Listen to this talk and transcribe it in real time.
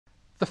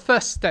the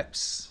first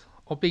steps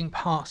of being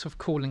part of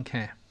call and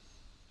care?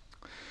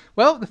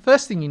 Well, the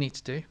first thing you need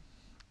to do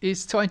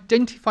is to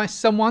identify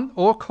someone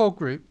or a core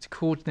group to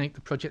coordinate the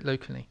project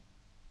locally.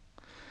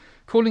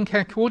 Call and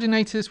care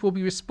coordinators will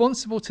be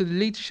responsible to the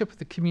leadership of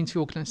the community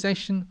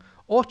organisation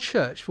or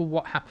church for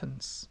what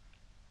happens.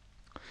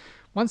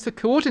 Once the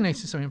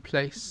coordinators are in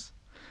place,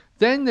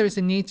 then there is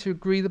a need to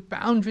agree the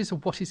boundaries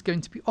of what is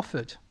going to be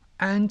offered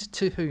and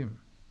to whom.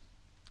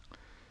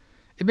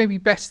 It may be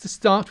best to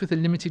start with a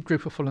limited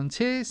group of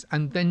volunteers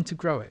and then to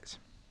grow it.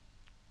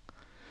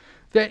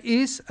 There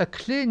is a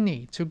clear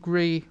need to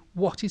agree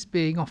what is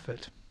being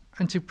offered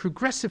and to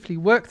progressively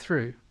work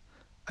through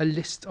a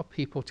list of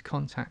people to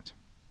contact.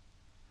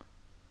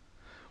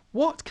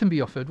 What can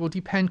be offered will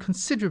depend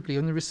considerably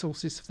on the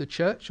resources of the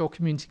church or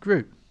community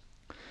group,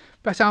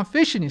 but our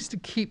vision is to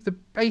keep the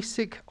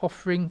basic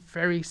offering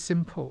very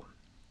simple.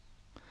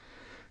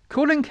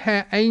 Call and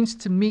care aims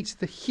to meet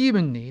the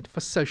human need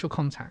for social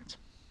contact,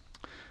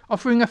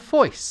 offering a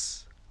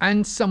voice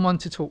and someone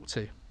to talk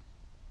to.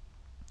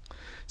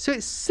 So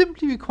it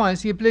simply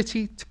requires the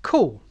ability to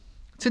call,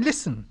 to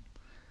listen,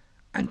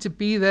 and to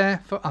be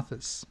there for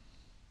others.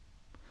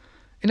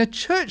 In a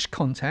church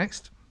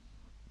context,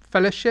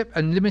 fellowship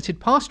and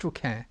limited pastoral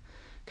care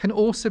can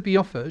also be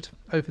offered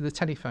over the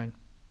telephone.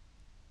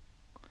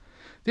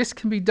 This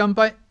can be done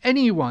by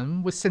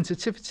anyone with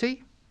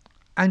sensitivity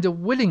and a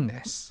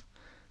willingness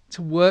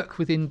to work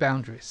within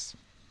boundaries.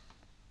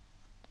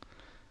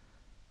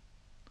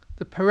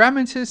 The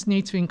parameters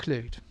need to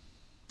include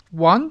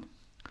 1.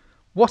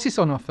 What is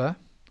on offer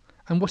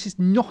and what is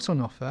not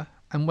on offer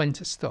and when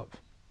to stop.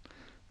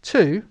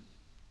 2.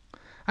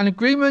 An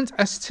agreement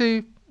as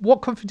to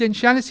what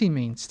confidentiality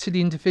means to the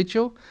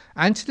individual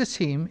and to the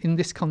team in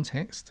this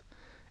context,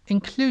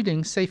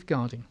 including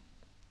safeguarding.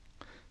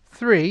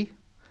 3.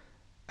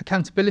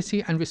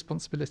 Accountability and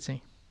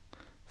responsibility.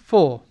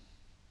 4.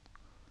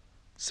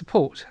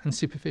 Support and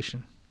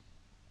supervision.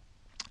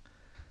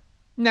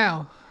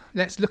 Now,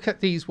 let's look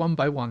at these one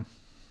by one.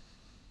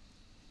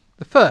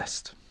 The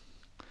first,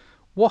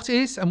 what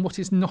is and what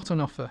is not on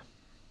offer.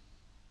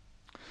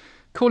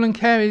 Call and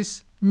care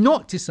is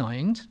not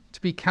designed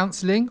to be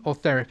counselling or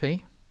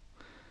therapy,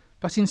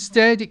 but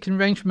instead it can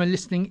range from a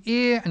listening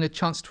ear and a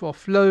chance to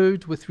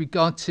offload with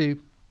regard to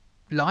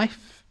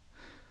life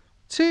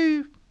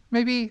to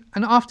maybe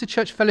an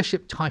after-church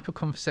fellowship type of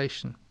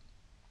conversation.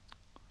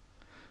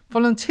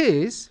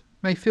 Volunteers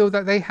may feel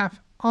that they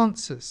have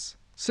answers,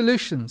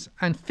 solutions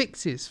and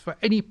fixes for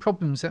any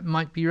problems that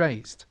might be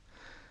raised.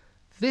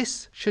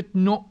 This should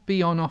not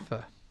be on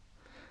offer,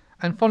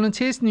 and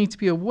volunteers need to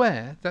be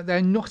aware that they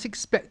are not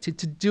expected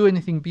to do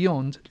anything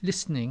beyond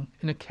listening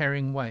in a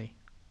caring way.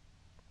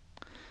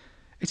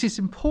 It is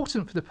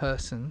important for the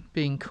person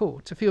being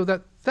called to feel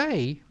that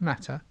they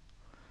matter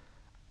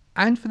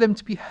and for them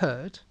to be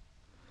heard,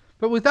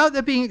 but without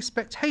there being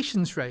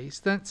expectations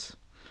raised that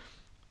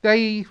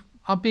they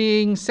are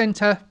being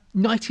sent a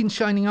knight in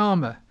shining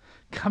armour,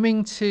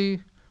 coming to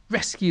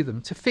rescue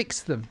them, to fix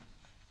them,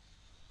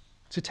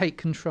 to take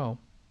control.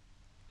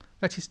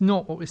 That is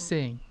not what we're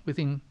seeing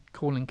within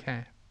call and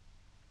care.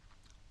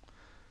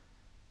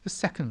 The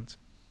second,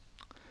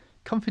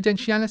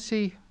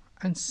 confidentiality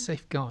and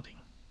safeguarding.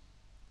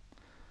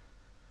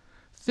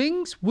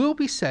 Things will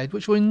be said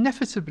which will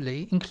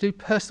inevitably include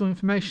personal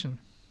information.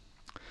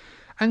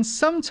 And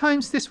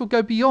sometimes this will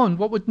go beyond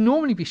what would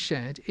normally be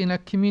shared in a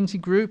community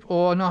group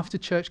or an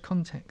after-church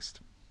context.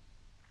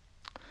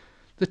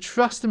 The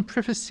trust and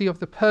privacy of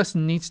the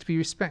person needs to be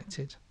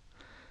respected,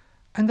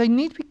 and they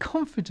need to be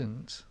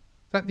confident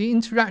that the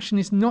interaction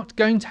is not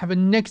going to have a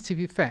negative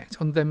effect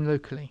on them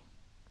locally.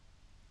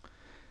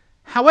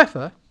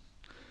 However,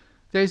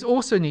 there is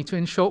also a need to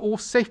ensure all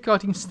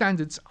safeguarding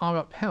standards are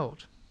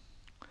upheld,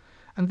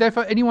 and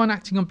therefore anyone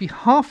acting on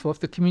behalf of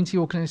the community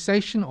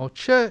organisation or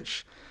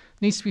church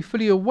needs to be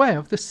fully aware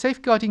of the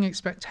safeguarding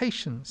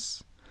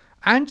expectations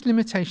and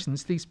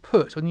limitations these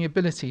put on the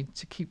ability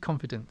to keep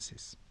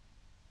confidences.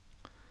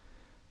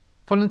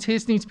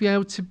 Volunteers need to be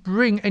able to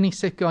bring any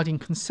safeguarding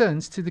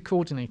concerns to the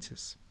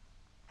coordinators.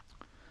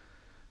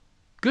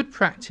 Good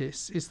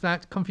practice is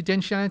that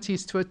confidentiality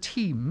is to a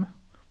team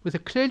with a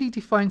clearly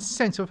defined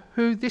sense of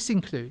who this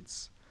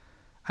includes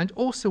and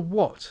also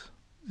what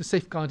the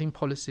safeguarding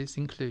policies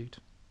include.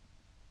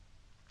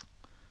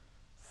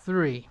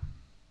 3.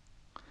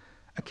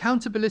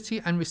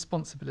 Accountability and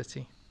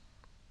responsibility.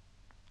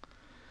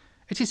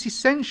 It is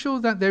essential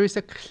that there is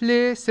a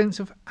clear sense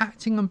of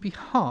acting on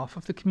behalf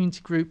of the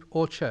community group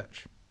or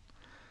church,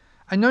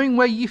 and knowing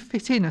where you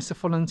fit in as a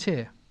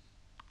volunteer,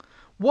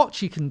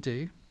 what you can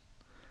do,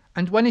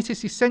 and when it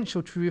is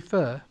essential to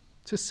refer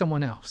to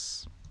someone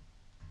else.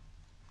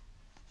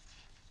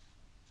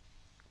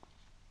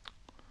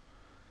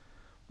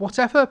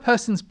 Whatever a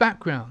person's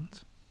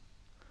background,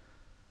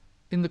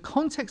 in the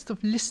context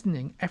of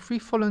listening, every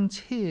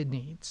volunteer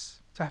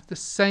needs to have the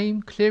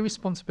same clear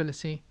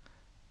responsibility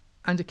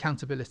and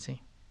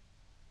accountability.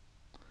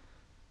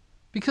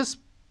 Because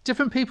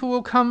different people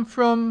will come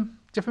from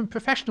different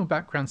professional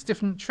backgrounds,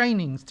 different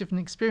trainings,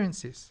 different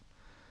experiences.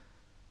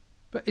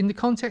 But in the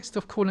context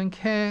of call and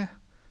care,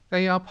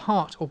 they are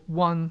part of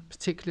one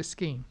particular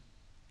scheme.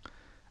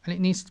 And it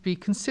needs to be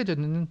considered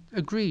and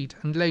agreed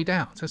and laid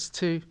out as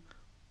to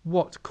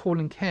what call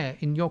and care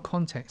in your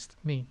context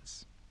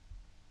means.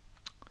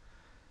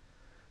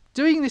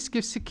 Doing this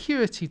gives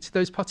security to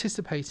those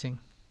participating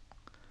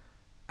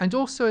and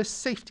also a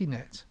safety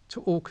net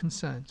to all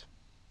concerned.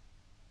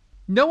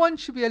 No one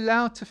should be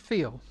allowed to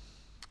feel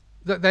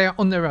that they are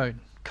on their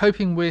own,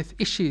 coping with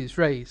issues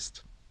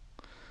raised,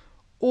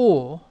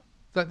 or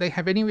that they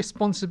have any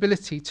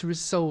responsibility to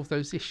resolve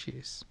those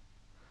issues.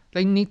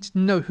 They need to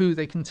know who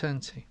they can turn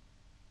to.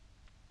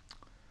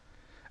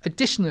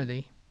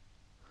 Additionally,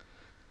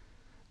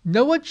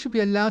 no one should be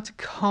allowed to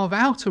carve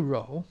out a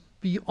role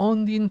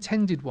beyond the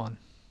intended one.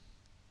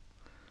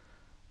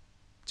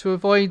 To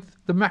avoid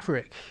the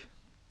maverick,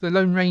 the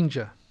Lone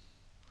Ranger,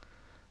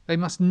 they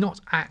must not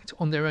act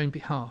on their own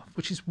behalf,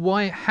 which is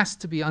why it has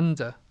to be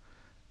under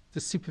the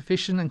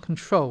supervision and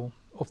control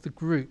of the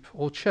group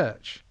or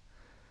church,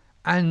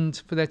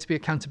 and for there to be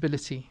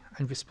accountability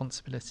and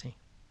responsibility.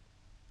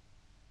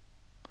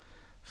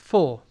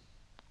 4.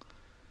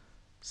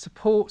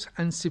 Support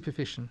and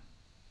supervision.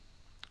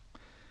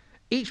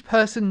 Each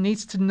person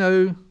needs to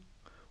know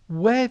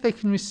where they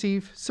can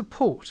receive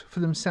support for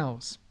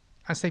themselves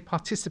as they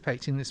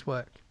participate in this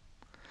work,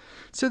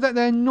 so that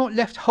they're not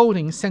left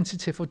holding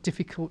sensitive or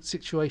difficult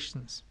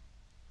situations.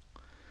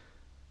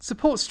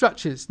 Support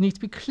structures need to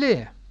be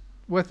clear,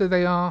 whether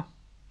they are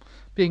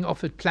being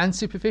offered planned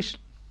supervision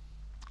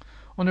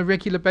on a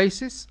regular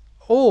basis,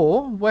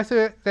 or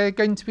whether they're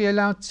going to be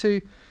allowed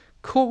to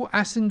call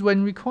as and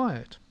when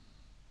required.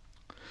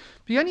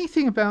 The only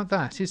thing about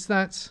that is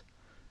that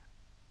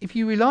if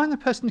you rely on the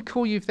person to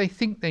call you if they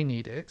think they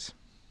need it,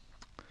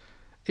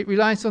 it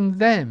relies on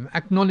them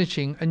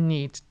acknowledging a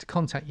need to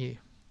contact you.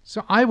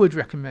 So I would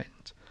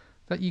recommend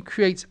that you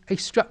create a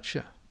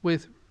structure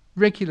with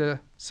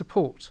regular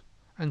support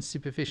and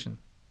supervision.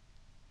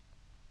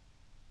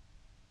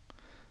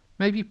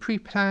 Maybe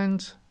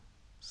pre-planned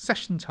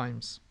session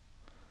times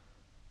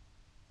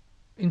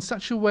in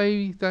such a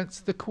way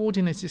that the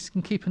coordinators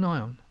can keep an eye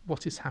on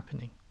what is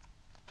happening.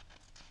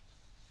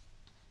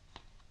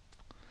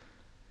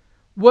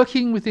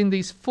 Working within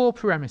these 4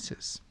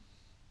 parameters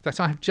that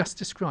I have just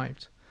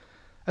described,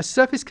 a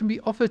service can be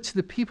offered to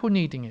the people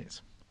needing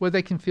it, where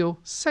they can feel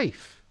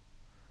safe,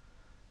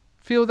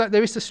 feel that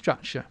there is a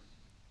structure,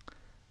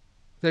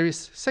 there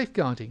is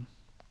safeguarding,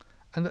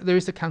 and that there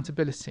is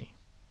accountability,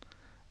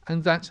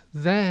 and that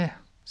their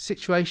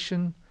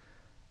situation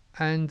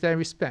and their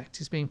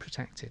respect is being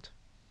protected.